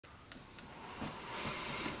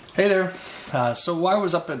Hey there. So I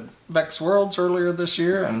was up at VEX Worlds earlier this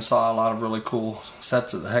year and saw a lot of really cool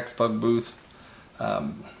sets at the HEXBUG booth.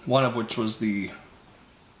 One of which was the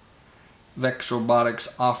VEX Robotics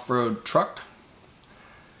Offroad truck.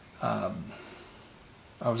 I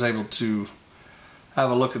was able to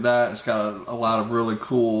have a look at that. It's got a lot of really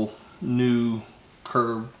cool new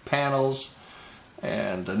curved panels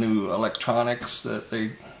and new electronics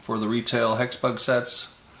that for the retail HEXBUG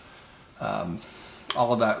sets.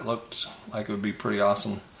 All of that looked like it would be pretty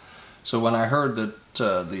awesome. So when I heard that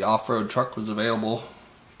the off-road truck was available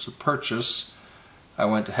to purchase, I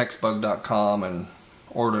went to HEXBUG.com and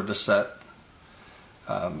ordered a set.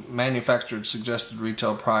 Manufactured suggested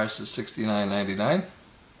retail price is $69.99.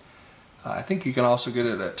 I think you can also get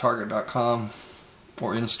it at Target.com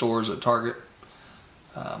or in stores at Target.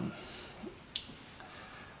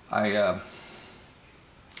 I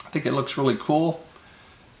think it looks really cool.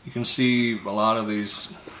 You can see a lot of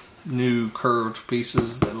these new curved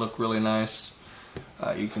pieces that look really nice.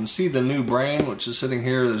 You can see the new brain, which is sitting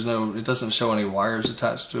here. It doesn't show any wires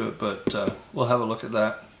attached to it, but we'll have a look at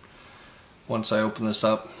that once I open this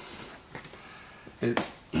up. It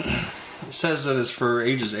says that it's for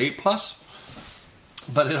ages 8+,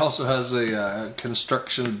 but it also has a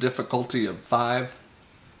construction difficulty of 5.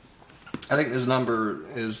 I think this number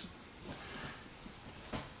is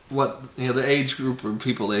what the age group of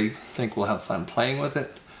people they think will have fun playing with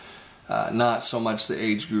it, not so much the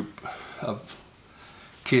age group of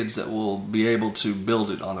kids that will be able to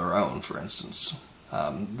build it on their own, for instance.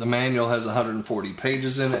 The manual has 140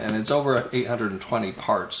 pages in it and it's over 820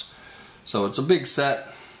 parts, so it's a big set,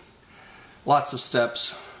 lots of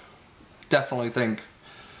steps. Definitely think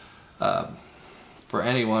for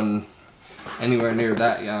anyone anywhere near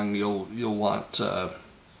that young, you'll want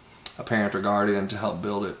a parent or guardian to help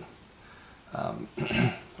build it.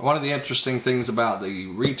 One of the interesting things about the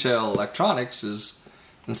retail electronics is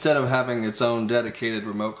instead of having its own dedicated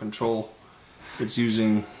remote control, it's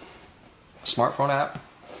using a smartphone app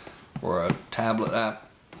or a tablet app.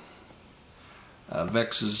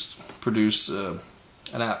 VEX has produced an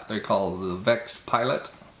app they call the VEX Pilot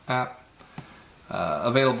app,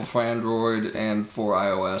 available for Android and for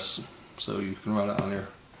iOS, so you can run it on your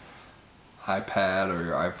iPad or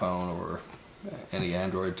your iPhone or any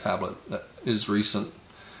Android tablet that is recent.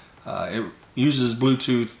 It uses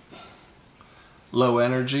Bluetooth low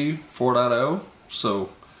energy 4.0, so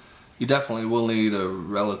you definitely will need a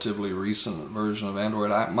relatively recent version of Android.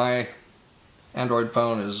 My Android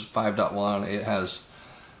phone is 5.1. It has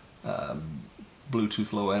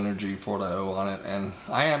Bluetooth low energy 4.0 on it, and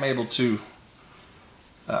I am able to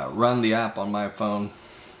run the app on my phone.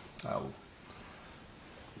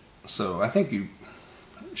 So I think you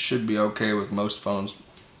should be okay with most phones,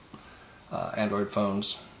 Android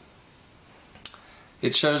phones.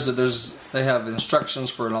 It shows that they have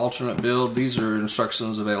instructions for an alternate build. These are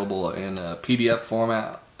instructions available in a PDF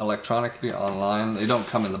format electronically online. They don't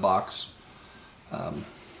come in the box.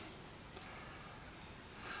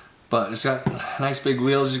 But it's got nice big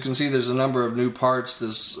wheels. You can see there's a number of new parts.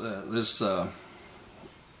 This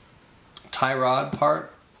tie rod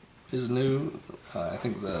part is new. I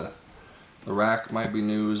think the rack might be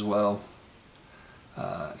new as well,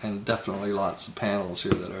 and definitely lots of panels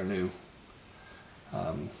here that are new,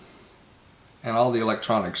 and all the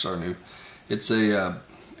electronics are new. It's a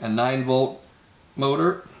 9-volt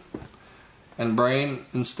motor and brain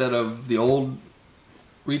instead of the old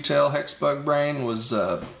retail HEXBUG brain was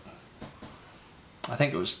I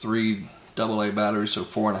think it was 3 AA batteries, so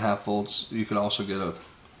 4.5 volts. You could also get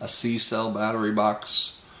a C-cell battery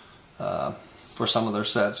box for some of their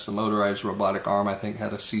sets. The motorized robotic arm, I think,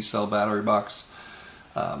 had a C-cell battery box.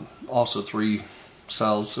 Also 3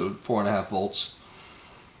 cells, so 4.5 volts.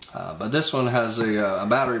 But this one has a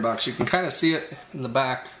battery box. You can kind of see it in the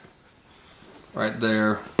back right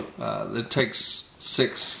there. It takes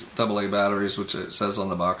 6 AA batteries, which it says on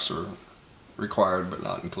the box are required but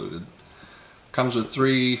not included. Comes with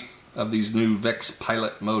 3 of these new VEX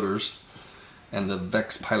Pilot motors and the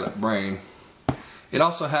VEX Pilot brain. It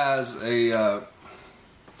also has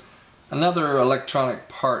another electronic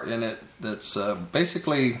part in it that's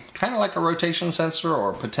basically kind of like a rotation sensor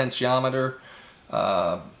or potentiometer.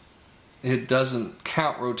 It doesn't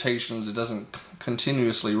count rotations, it doesn't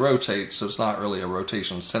continuously rotate, so it's not really a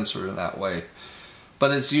rotation sensor in that way.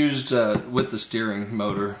 But it's used with the steering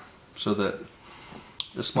motor so that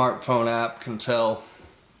the smartphone app can tell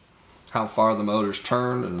how far the motor's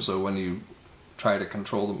turned, and so when you try to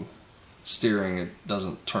control the steering, it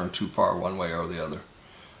doesn't turn too far one way or the other.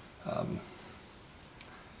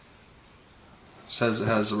 Says it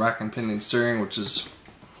has a rack and pinion steering, which is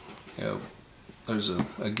there's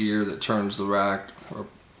a gear that turns the rack or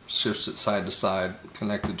shifts it side to side,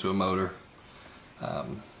 connected to a motor,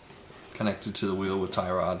 connected to the wheel with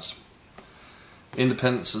tie rods.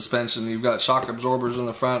 Independent suspension. You've got shock absorbers in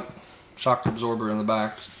the front, shock absorber in the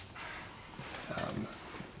back.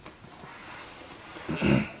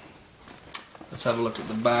 Let's have a look at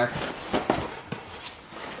the back.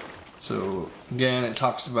 So again, it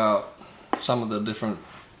talks about some of the different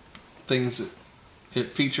things that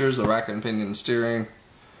it features. The rack and pinion steering.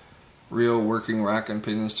 Real working rack and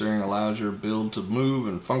pinion steering allows your build to move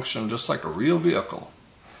and function just like a real vehicle.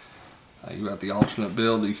 You got the alternate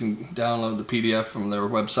build. You can download the PDF from their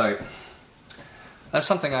website. That's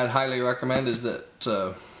something I'd highly recommend, is that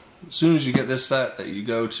as soon as you get this set, that you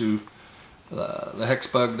go to the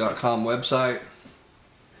HEXBUG.com website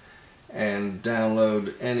and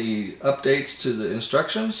download any updates to the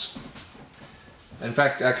instructions. In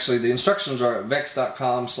fact, actually the instructions are at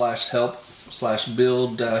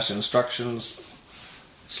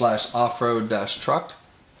vex.com/help/build-instructions/offroad-truck.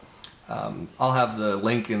 I'll have the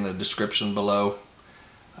link in the description below.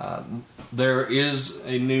 There is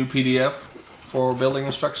a new PDF for building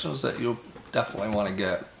instructions that you'll definitely want to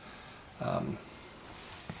get.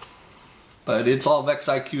 But it's all VEX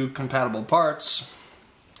IQ compatible parts.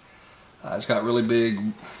 It's got really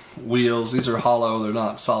big wheels. These are hollow, they're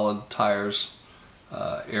not solid tires,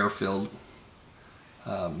 air filled.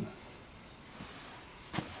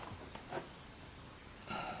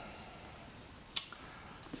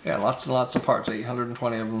 Yeah, lots and lots of parts,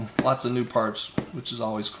 820 of them, lots of new parts, which is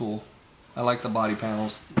always cool. I like the body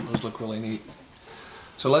panels, those look really neat.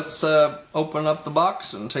 So let's open up the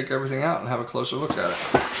box and take everything out and have a closer look at it.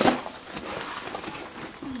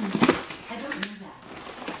 I don't know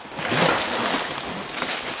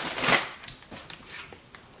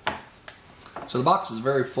that. So the box is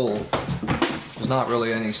very full. There's not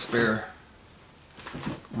really any spare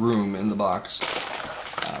room in the box.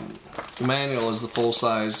 The manual is the full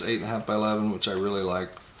size 8.5 by 11, which I really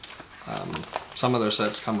like. Some of their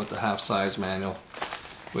sets come with the half size manual,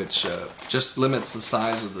 which just limits the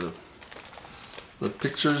size of the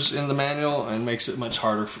pictures in the manual and makes it much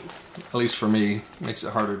harder, at least for me, makes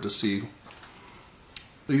it harder to see.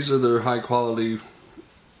 These are their high quality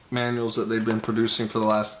manuals that they've been producing for the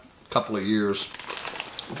last couple of years.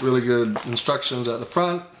 Really good instructions at the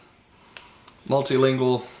front,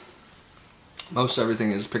 multilingual. Most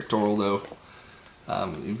everything is pictorial though.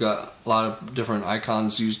 You've got a lot of different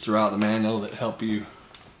icons used throughout the manual that help you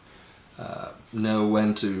know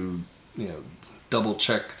when to, double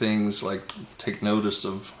check things, like take notice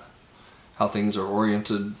of how things are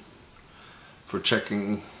oriented. For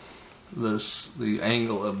checking the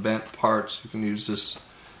angle of bent parts, you can use this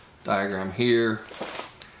diagram here.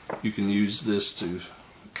 You can use this to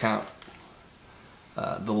count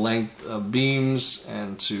the length of beams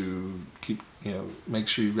and to keep, make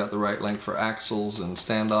sure you've got the right length for axles and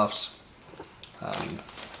standoffs.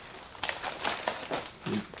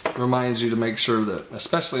 It reminds you to make sure that,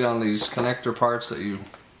 especially on these connector parts, that you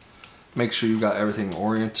make sure you've got everything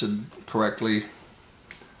oriented correctly.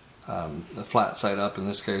 The flat side up in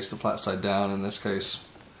this case, the flat side down in this case.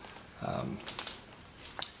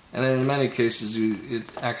 And then in many cases it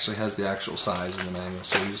actually has the actual size in the manual.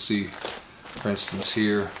 So you'll see, for instance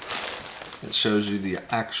here, it shows you the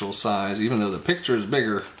actual size. Even though the picture is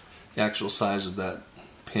bigger, the actual size of that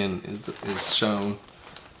pin is shown.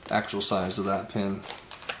 The actual size of that pin.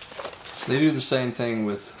 They do the same thing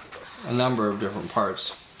with a number of different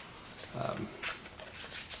parts.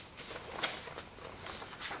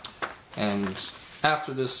 And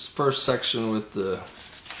after this first section with the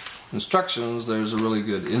instructions, there's a really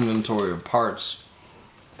good inventory of parts.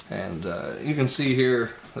 And you can see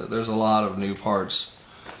here that there's a lot of new parts.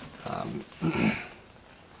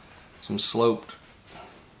 Some sloped,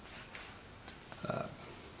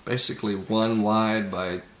 basically 1 wide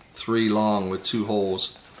by 3 long with 2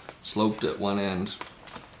 holes, sloped at one end.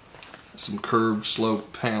 Some curved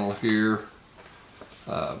slope panel here,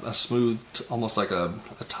 a smooth, almost like a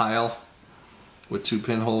tile with 2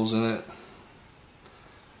 pinholes in it.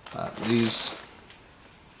 These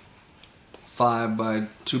 5 by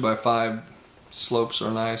 2 by 5 slopes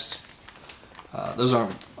are nice. Those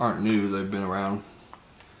aren't new, they've been around.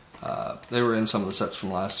 They were in some of the sets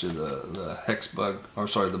from last year, the HEXBUG, or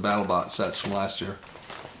sorry, the BattleBot sets from last year.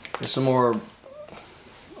 There's some more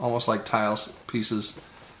almost like tiles pieces,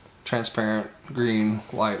 transparent, green,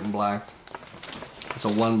 white, and black. It's a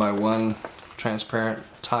 1 by 1 transparent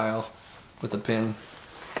tile with a pin.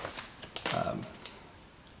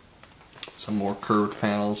 Some more curved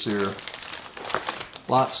panels here.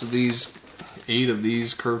 Lots of these, 8 of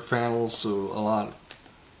these curved panels, so a lot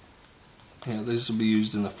you know, these will be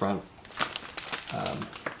used in the front.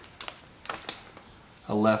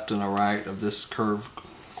 A left and a right of this curved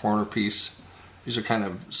corner piece. These are kind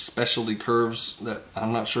of specialty curves that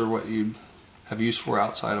I'm not sure what you'd have use for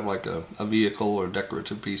outside of like a vehicle or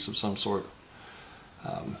decorative piece of some sort.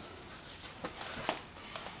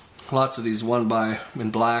 Lots of these one by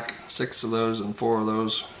in black, 6 of those and 4 of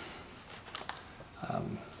those.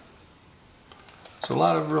 So a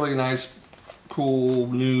lot of really nice, cool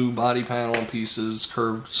new body panel pieces,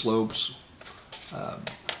 curved slopes.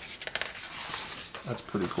 That's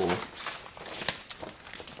pretty cool.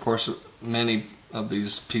 Of course, many of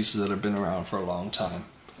these pieces that have been around for a long time.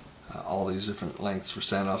 All these different lengths for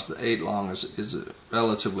standoffs. The 8 long is a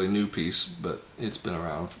relatively new piece, but it's been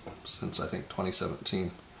around since I think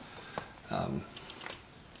 2017.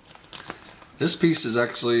 This piece is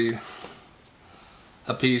actually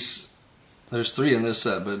a piece, there's 3 in this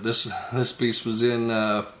set, but this piece was in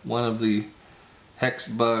one of the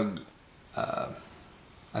HEXBUG, I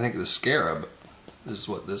think the Scarab is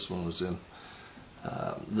what this one was in.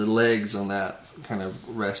 The legs on that kind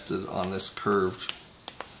of rested on this curved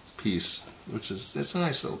piece, which is, it's a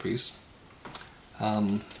nice little piece.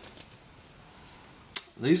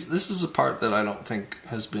 This is a part that I don't think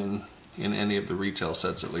has been in any of the retail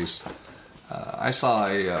sets, at least. I saw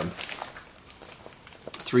a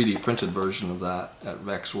 3D printed version of that at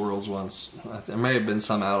VEX Worlds once. There may have been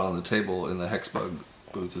some out on the table in the HEXBUG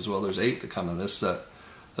booth as well. There's 8 that come in this set.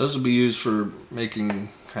 Those will be used for making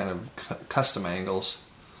kind of custom angles.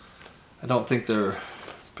 I don't think they're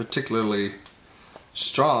particularly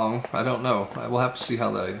strong. I don't know. We'll have to see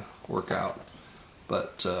how they work out.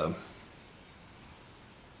 But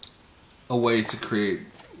a way to create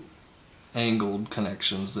angled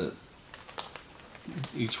connections that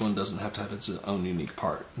each one doesn't have to have its own unique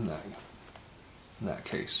part in that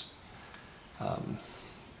case.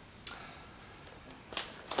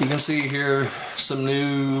 You can see here some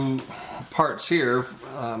new parts here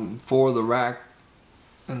for the rack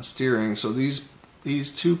and steering. So these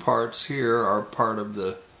 2 parts here are part of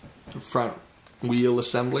the front wheel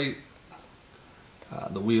assembly.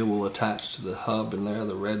 The wheel will attach to the hub in there,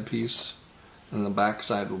 the red piece, and the back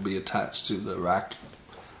side will be attached to the rack.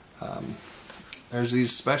 There's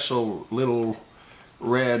these special little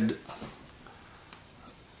red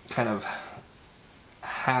kind of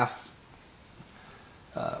half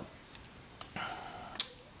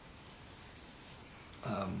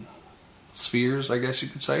spheres, I guess you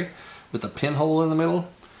could say, with a pinhole in the middle,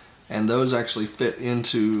 and those actually fit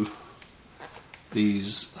into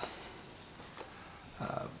these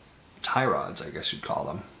tie rods, I guess you'd call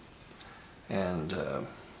them, and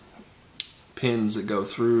pins that go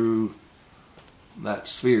through that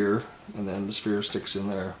sphere, and then the sphere sticks in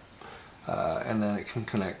there, and then it can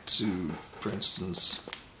connect to, for instance,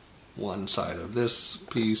 one side of this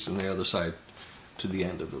piece and the other side to the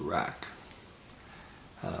end of the rack.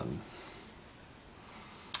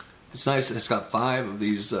 It's nice. It's got 5 of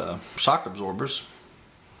these shock absorbers.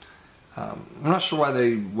 I'm not sure why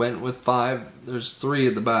they went with 5. There's 3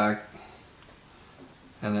 at the back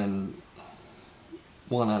and then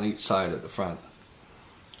 1 on each side at the front.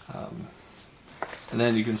 And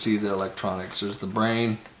then you can see the electronics. There's the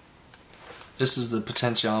brain. This is the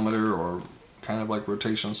potentiometer, or kind of like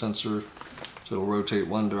rotational sensor. So it'll rotate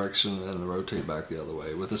one direction and then rotate back the other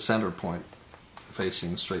way with a center point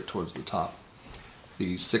facing straight towards the top.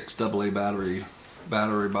 The 6 AA battery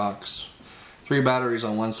box. 3 batteries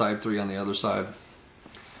on one side, 3 on the other side.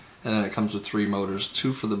 And then it comes with 3 motors,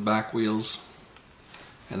 2 for the back wheels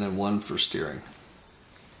and then 1 for steering.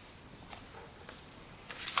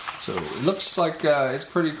 So it looks like it's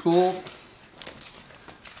pretty cool.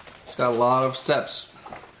 It's got a lot of steps.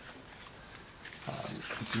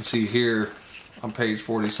 You can see here on page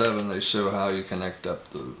 47 they show how you connect up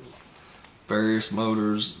the various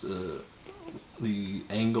motors. The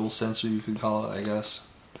angle sensor, you could call it, I guess,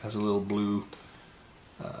 has a little blue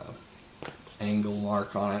angle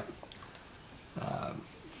mark on it.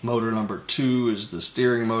 Motor number 2 is the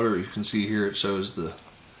steering motor. You can see here it shows that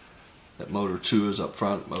motor 2 is up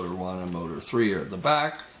front, motor 1 and motor 3 are at the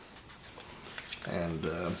back. And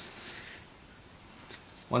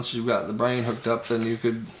once you've got the brain hooked up, then you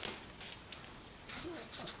could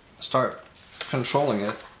start controlling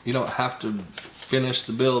it. You don't have to finish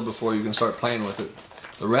the build before you can start playing with it.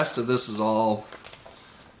 The rest of this is all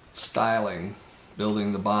styling,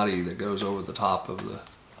 building the body that goes over the top of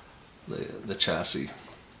the chassis.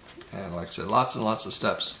 And like I said, lots and lots of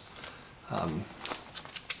steps.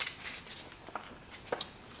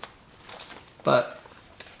 But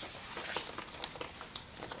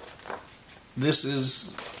this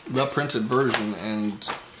is the printed version, and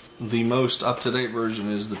the most up-to-date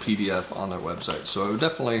version is the PDF on their website. So I would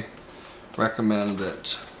definitely recommend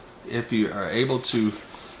that if you are able to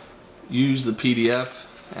use the PDF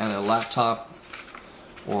and a laptop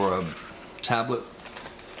or a tablet,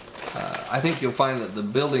 I think you'll find that the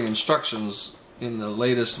building instructions in the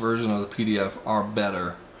latest version of the PDF are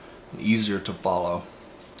better and easier to follow.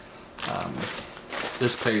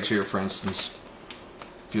 This page here, for instance,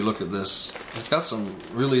 if you look at this, it's got some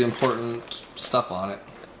really important stuff on it.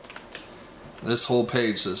 This whole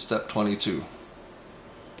page says step 22.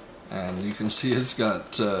 And you can see it's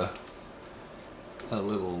got a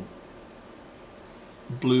little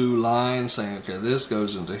blue line saying, okay, this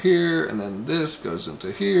goes into here, and then this goes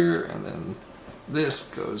into here, and then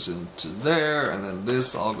this goes into there, and then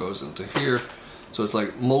this all goes into here. So it's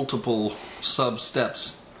like multiple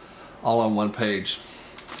sub-steps all on one page.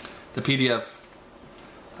 The PDF,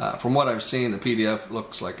 from what I've seen, the PDF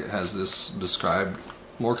looks like it has this described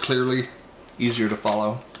more clearly, easier to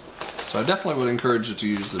follow. So I definitely would encourage you to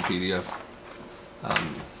use the PDF.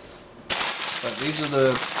 But these are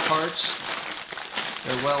the parts.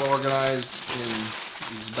 They're well organized in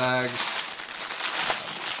these bags.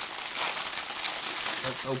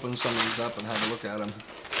 Let's open some of these up and have a look at them.